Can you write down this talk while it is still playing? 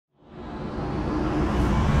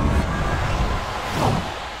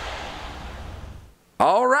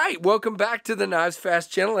All right, welcome back to the KnivesFAST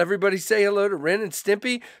channel. Everybody say hello to Ren and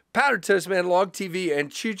Stimpy, Powder Toast Man, Log TV,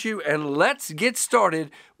 and Choo Choo, and let's get started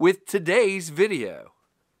with today's video.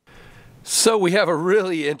 So we have a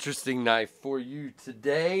really interesting knife for you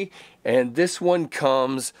today, and this one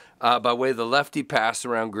comes by way of the Lefty Pass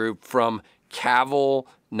Around group from Cavol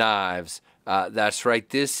Knives. That's right,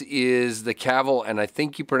 this is the Cavol, and I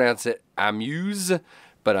think you pronounce it Amuse,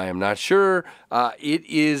 but I am not sure. It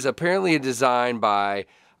is apparently a design by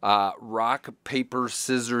Rock, Paper,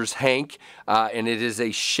 Scissors, Hank, and it is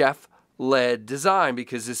a chef-led design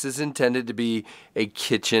because this is intended to be a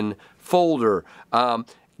kitchen folder.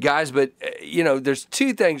 Guys, but you know, there's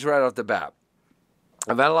two things right off the bat.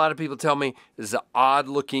 I've had a lot of people tell me this is an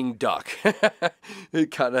odd-looking duck.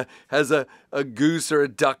 It kind of has a goose or a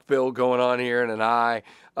duck bill going on here and an eye,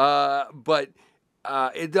 but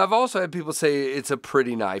I've also had people say it's a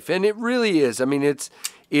pretty knife, and it really is. I mean, it's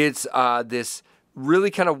this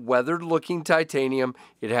really kind of weathered-looking titanium.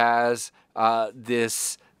 It has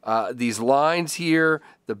these lines here,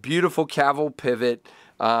 the beautiful Cavol pivot,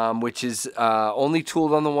 which is only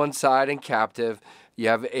tooled on the one side and captive. You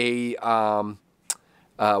have a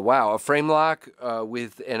a frame lock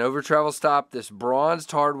with an over travel stop. This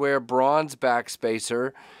bronzed hardware, bronze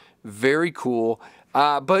backspacer, very cool.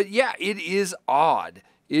 But yeah, it is odd.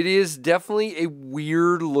 It is definitely a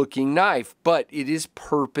weird looking knife, but it is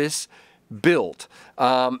purpose built.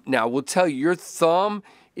 Now, we'll tell you, your thumb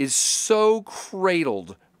is so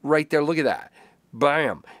cradled right there. Look at that.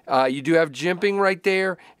 Bam. You do have jimping right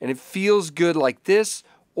there, and it feels good like this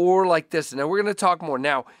or like this. Now, we're going to talk more.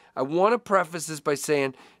 Now, I want to preface this by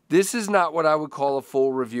saying this is not what I would call a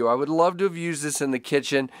full review. I would love to have used this in the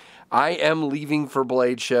kitchen. I am leaving for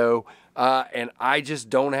Blade Show. And I just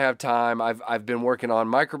don't have time. I've been working on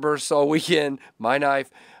microbursts all weekend, my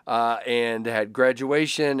knife, and had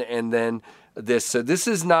graduation, and then this. So this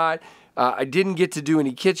is not, I didn't get to do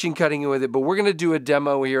any kitchen cutting with it, but we're going to do a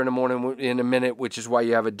demo here in a minute, which is why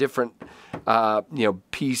you have a different,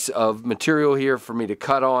 piece of material here for me to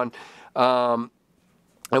cut on.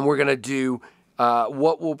 And we're going to do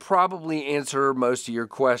what will probably answer most of your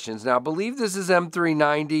questions. Now, I believe this is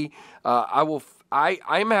M390.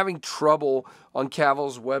 I'm having trouble on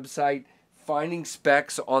Cavol's website finding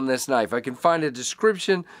specs on this knife. I can find a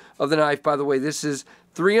description of the knife. By the way, this is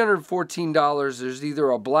 $314. There's either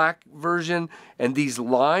a black version, and these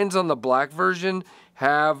lines on the black version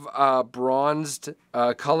have bronzed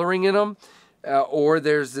coloring in them, or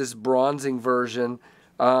there's this bronzing version.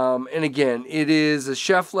 And again, it is a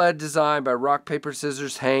chef-led design by Rock, Paper,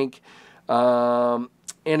 Scissors, Hank. And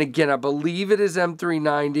again, I believe it is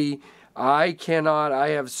M390. I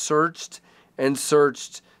have searched and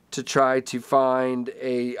searched to try to find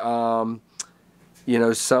a,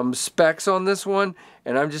 some specs on this one,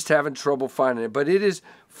 and I'm just having trouble finding it. But it is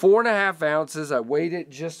 4.5 ounces. I weighed it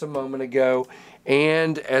just a moment ago,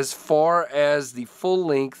 and as far as the full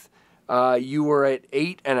length, you were at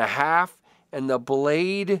 8.5, and the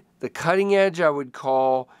blade, the cutting edge, I would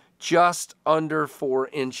call just under 4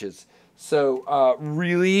 inches. So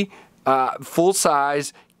really full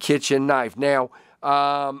size kitchen knife. Now,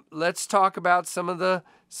 let's talk about some of the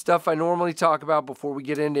stuff I normally talk about before we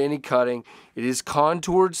get into any cutting. It is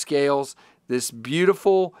contoured scales, this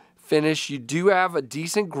beautiful finish. You do have a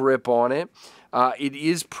decent grip on it. It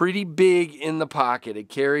is pretty big in the pocket. It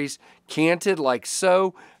carries canted like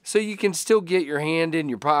so you can still get your hand in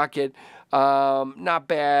your pocket. Not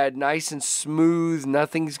bad, nice and smooth.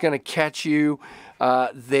 Nothing's going to catch you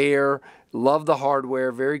there. Love the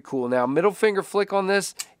hardware, very cool. Now, middle finger flick on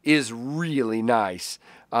this is really nice.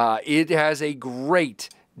 It has a great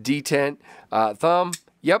detent. Thumb,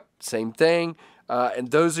 yep, same thing.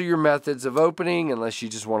 And those are your methods of opening, unless you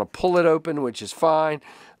just want to pull it open, which is fine.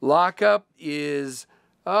 Lockup is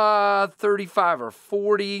 35 or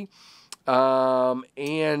 40, and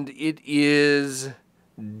it is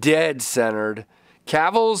dead centered.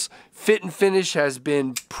 Cavol's fit and finish has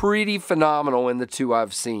been pretty phenomenal in the two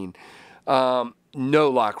I've seen. No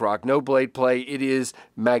lock rock, no blade play. It is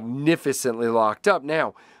magnificently locked up.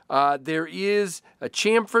 Now, there is a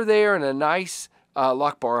chamfer there and a nice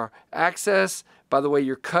lock bar access. By the way,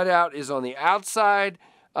 your cutout is on the outside.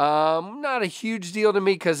 Not a huge deal to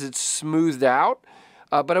me because it's smoothed out.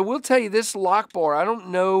 But I will tell you, this lock bar, I don't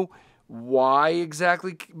know why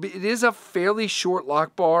exactly. It is a fairly short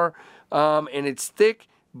lock bar, and it's thick,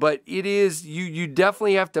 but it is, you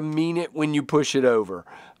definitely have to mean it when you push it over.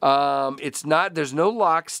 It's not, there's no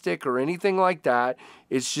lock stick or anything like that.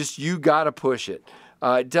 It's just you got to push it.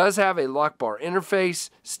 It does have a lock bar interface,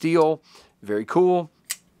 steel, very cool.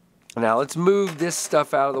 Now let's move this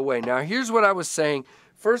stuff out of the way. Now here's what I was saying.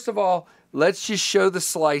 First of all, let's just show the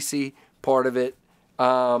slicey part of it.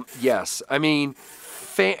 Yes, I mean,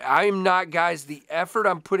 I'm not, guys, the effort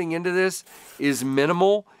I'm putting into this is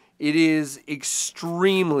minimal. It is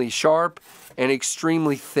extremely sharp and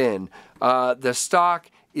extremely thin. The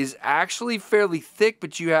stock is actually fairly thick,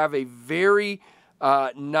 but you have a very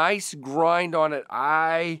nice grind on it.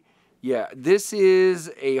 Yeah, this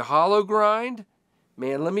is a hollow grind.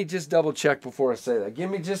 Man, let me just double check before I say that. Give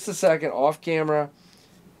me just a second off camera.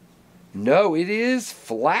 No, it is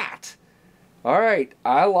flat. All right,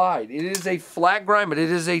 I lied. It is a flat grind, but it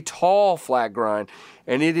is a tall flat grind,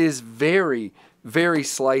 and it is very, very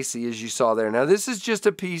slicey, as you saw there. Now, this is just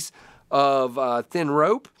a piece of thin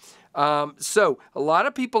rope. So a lot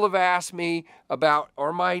of people have asked me about,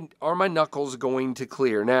 are my knuckles going to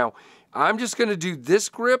clear? Now, I'm just going to do this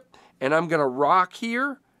grip, and I'm going to rock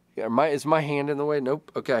here. Is my hand in the way?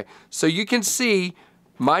 Nope. Okay. So you can see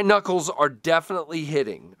my knuckles are definitely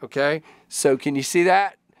hitting. Okay. So can you see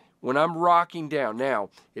that? When I'm rocking down. Now,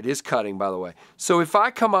 it is cutting, by the way. So if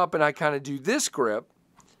I come up and I kind of do this grip,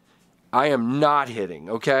 I am not hitting,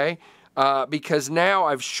 okay? Because now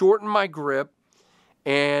I've shortened my grip,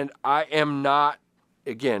 and I am not,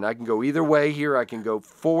 again, I can go either way here. I can go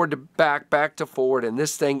forward to back, back to forward, and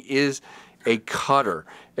this thing is a cutter,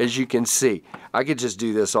 as you can see. I could just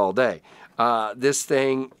do this all day. This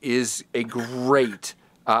thing is a great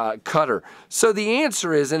cutter. So the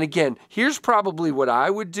answer is, and again, here's probably what I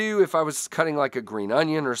would do if I was cutting like a green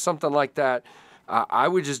onion or something like that. I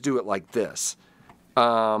would just do it like this.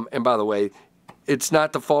 And by the way, it's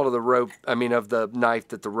not the fault of the rope, I mean of the knife,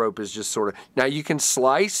 that the rope is just sort of, now you can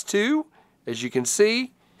slice too, as you can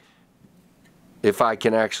see. If I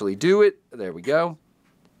can actually do it, there we go.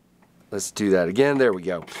 Let's do that again, there we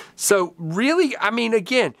go. So really, I mean,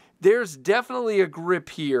 again, there's definitely a grip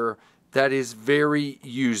here that is very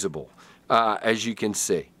usable, as you can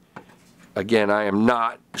see. Again, I am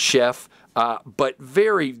not chef, but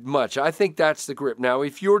very much, I think that's the grip. Now,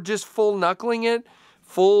 if you're just full knuckling it,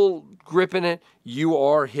 full gripping it, you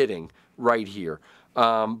are hitting right here.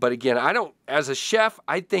 But again, I don't, as a chef,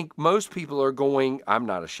 I think most people are going, I'm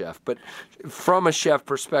not a chef, but from a chef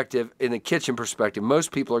perspective, in the kitchen perspective,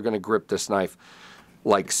 most people are going to grip this knife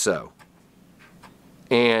like so.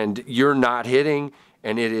 And you're not hitting,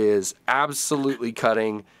 and it is absolutely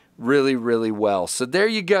cutting really, really well. So there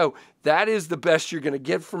you go. That is the best you're going to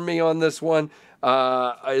get from me on this one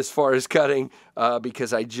as far as cutting,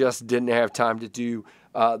 because I just didn't have time to do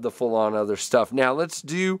the full-on other stuff. Now let's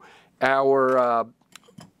do our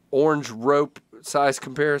orange rope size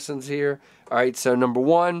comparisons here. All right, so number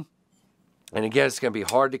one, and again, it's going to be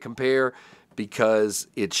hard to compare because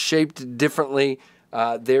it's shaped differently.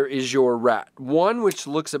 There is your Rat 1, which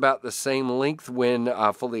looks about the same length when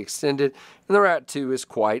fully extended, and the Rat 2 is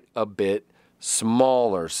quite a bit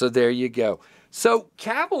smaller. So there you go. So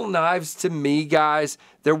Cavol knives, to me, guys,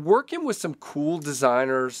 they're working with some cool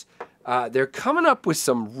designers. They're coming up with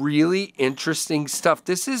some really interesting stuff.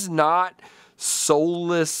 This is not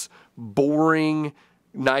soulless, boring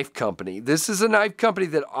knife company. This is a knife company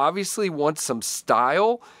that obviously wants some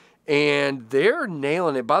style, and they're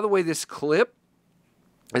nailing it. By the way, this clip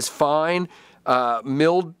is fine,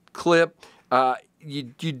 milled clip. You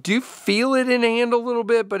do feel it in hand a little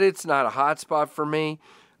bit, but it's not a hot spot for me.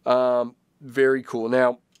 Very cool.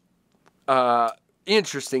 Now,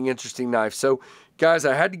 interesting knife. So, guys,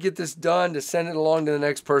 I had to get this done to send it along to the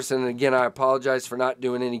next person. And again, I apologize for not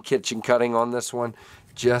doing any kitchen cutting on this one.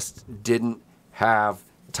 Just didn't have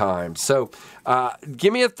time. So,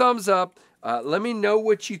 give me a thumbs up. Let me know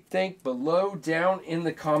what you think below down in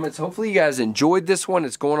the comments. Hopefully you guys enjoyed this one.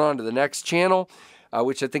 It's going on to the next channel,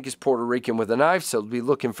 which I think is Puerto Rican with a knife, so be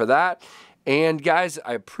looking for that. And guys,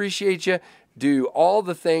 I appreciate you. Do all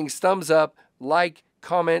the things, thumbs up, like,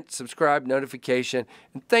 comment, subscribe, notification.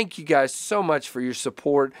 And thank you guys so much for your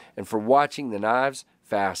support and for watching the Knives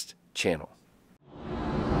Fast channel.